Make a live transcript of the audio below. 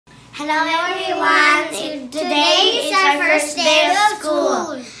Hello everyone! Today is our first day of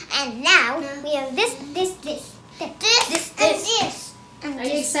school. And now we have this. Are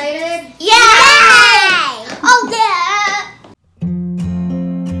you excited? Yay! Oh yeah!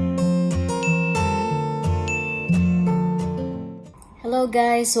 Hello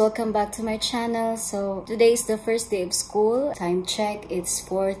guys, welcome back to my channel. So today is the first day of school. Time check, it's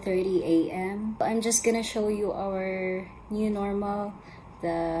 4:30 a.m. I'm just gonna show you our new normal,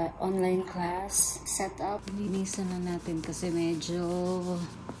 the online class setup. Linisan na natin kasi medyo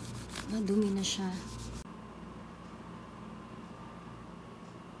madumi na siya.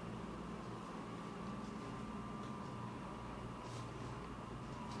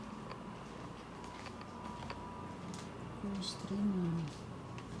 First trim.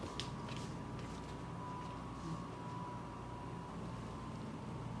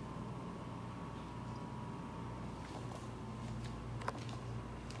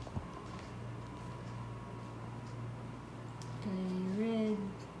 Red.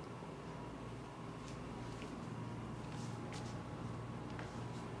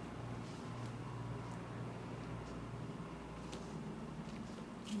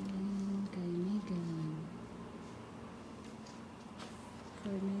 And kay Megan.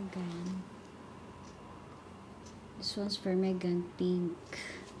 For Megan. This one's for Megan, pink.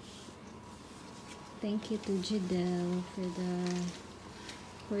 Thank you to Jidel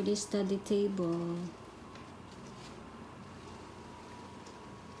for the study table.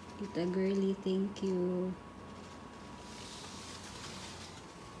 Kita girly, thank you.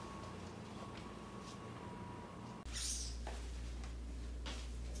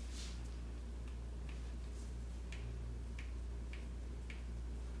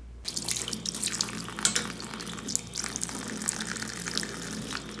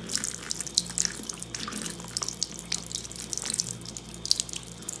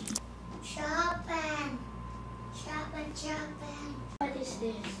 Shopping. What is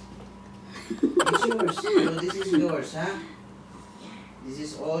this? It's yours. So this is yours, huh? This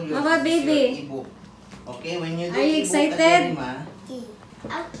is all yours. Mama, This is baby. your e-book. Okay, when you do Are you e-book excited? at Lima,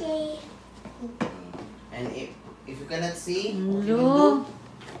 Okay. and if you cannot see, what No. you will do?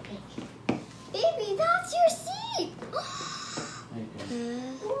 Baby, that's your seat. Okay.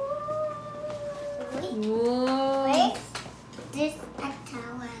 Whoa. Wait. This a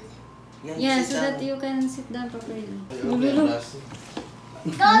towel. Yeah, sit so that down. you can sit down properly. Okay, class.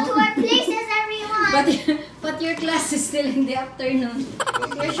 Go to our places, everyone. But your class is still in the afternoon.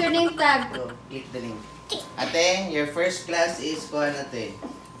 Here's your name tag. Go, click the link. Ate, your first class is kuhan ate.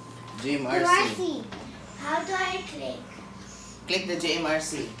 JMRC. Marcy, how do I click? Click the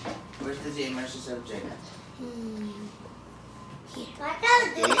JMRC. Where's the JMRC subject? What I'll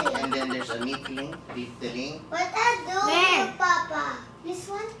do? Okay, and then there's a meet link. Click the link. What I'll do? Where? Papa. This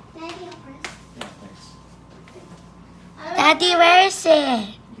one? Daddy or first? Yeah, first. Daddy, where is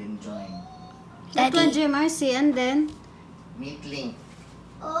it? Then join. That one, GMRC, and then, Meet link.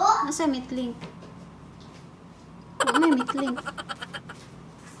 Oh. nasa meet link? May meet link.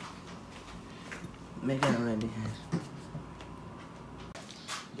 Megan already has.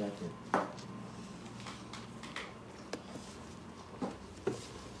 Got it.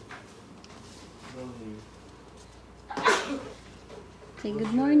 Go here. Say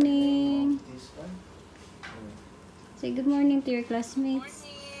good morning. This one. Say good morning to your classmates.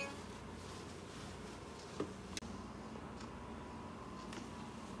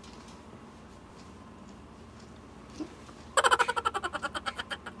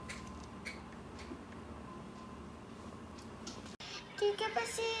 Tiga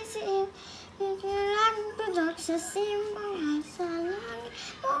pasisi, pikiran duduk sesimbang hasalan,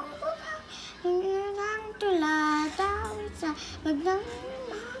 membuka pikiran tulah tak bisa pegang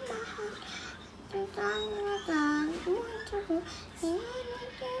mama, tentang makan muncul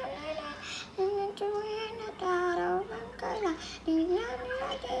ini cuy taruh bangkala dengan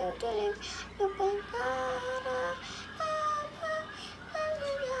ada udah lupa para apa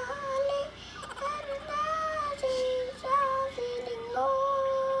menjadi karena cinta feelingmu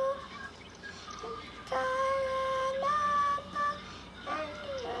karena apa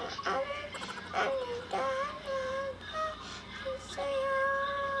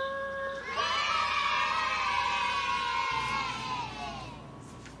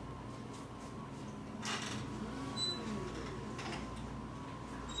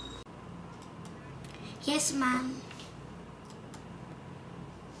Yes, ma'am.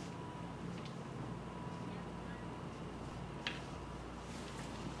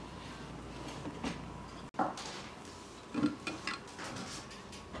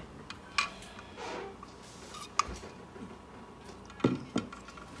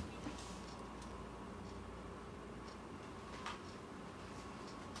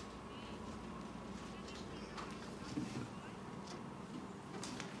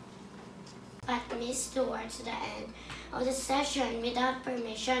 promise towards the end of the session without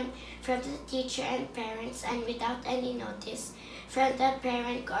permission from the teacher and parents and without any notice from the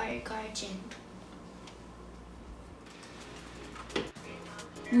parent or guardian.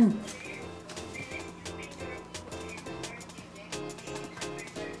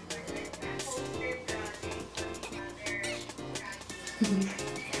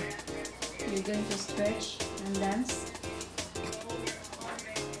 You're going to stretch and dance?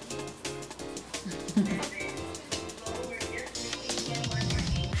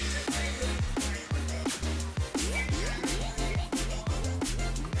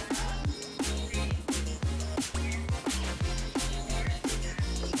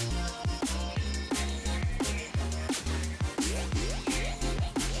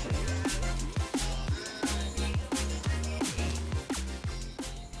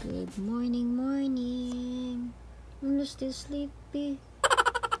 Good morning, morning. I'm still sleepy.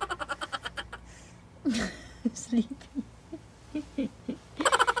 Sleepy.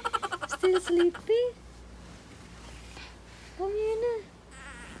 Still sleepy? Come here na.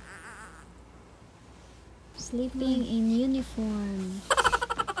 Sleeping in uniform.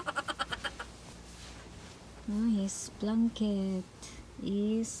 Oh, his blanket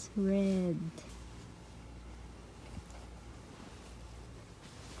is red.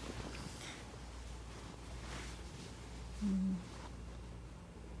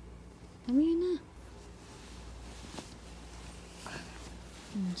 Come here na.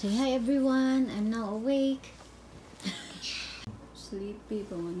 Say hi everyone. I'm now awake. Sleepy.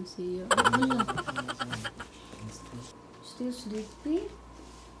 I wanna see you. Still sleepy?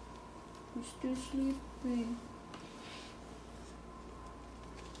 You're still sleepy.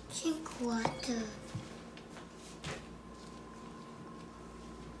 Drink water.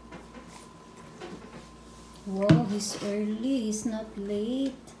 Wow, he's early. He's not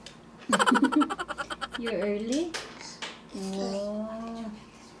late. You're early? Wow.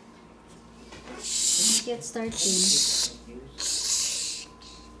 Let's get started.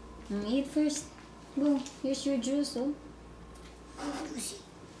 Eat first. Go. Here's your juice, oh.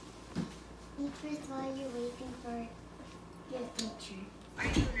 Eat first while you're waiting for your teacher. I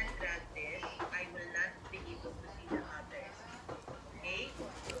do not grab this. I will not be able to see the others. Okay?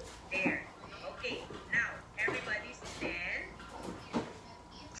 There. Okay. Now, everybody stand.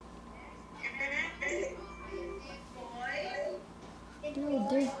 Boys No,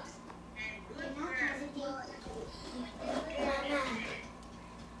 dirt. and good girls.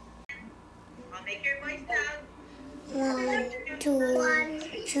 I'll make your voice loud. 1, 2,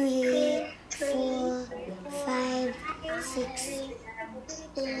 3, 4, 5, 6,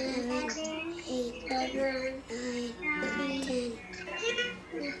 7, 8, 9, 10.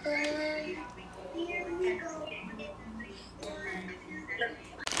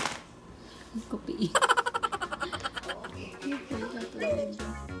 Kopi.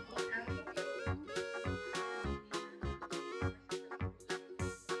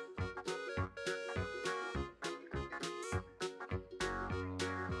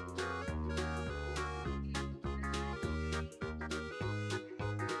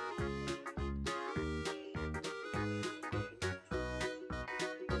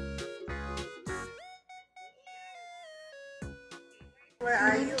 Where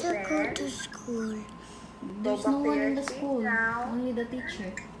are I you, want to go Ben? to school. There's back no to one your in the seat school. now. Only the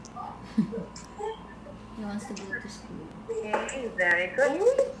teacher. He wants to go to school. Okay, very good.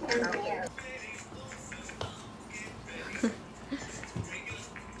 Okay.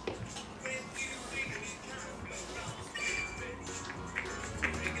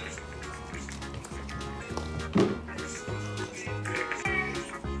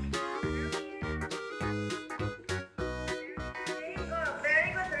 Very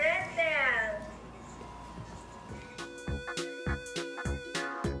good, Rendell.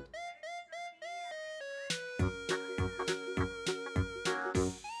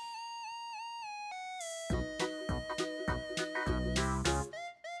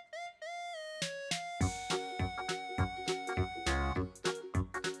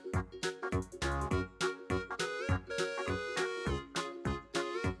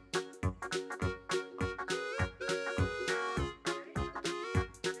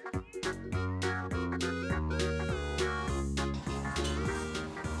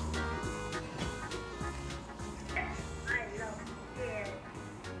 I love it.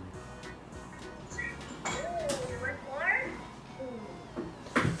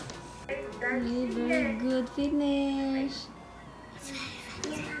 One more. Very good finish.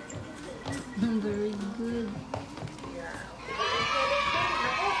 Very good.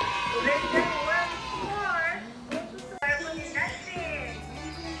 Let's get one more. Carefully dancing.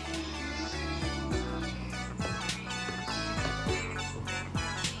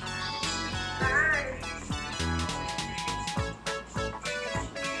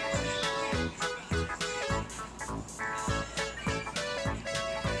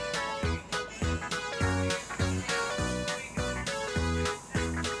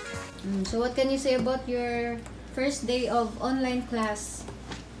 So what can you say about your first day of online class?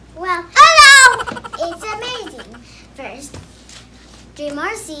 Well, hello! It's amazing. First, Dream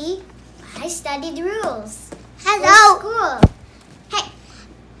RC, I studied rules. Hello! School. Hey!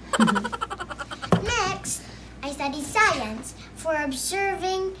 Next, I studied science for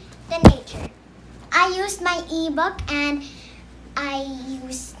observing the nature. I used my ebook and I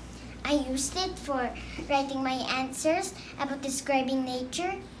used it for writing my answers about describing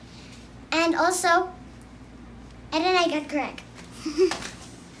nature. And then I got correct.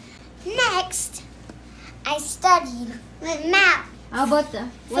 Next, I studied math. How about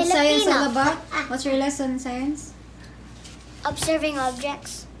what's science Filipino. all about? What's your lesson in science? Observing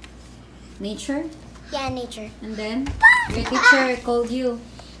objects. Nature? Yeah, nature. And then your teacher called you.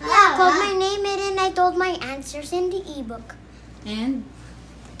 Yeah, called my name and then I told my answers in the ebook. And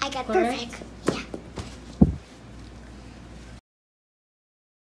I got correct? perfect.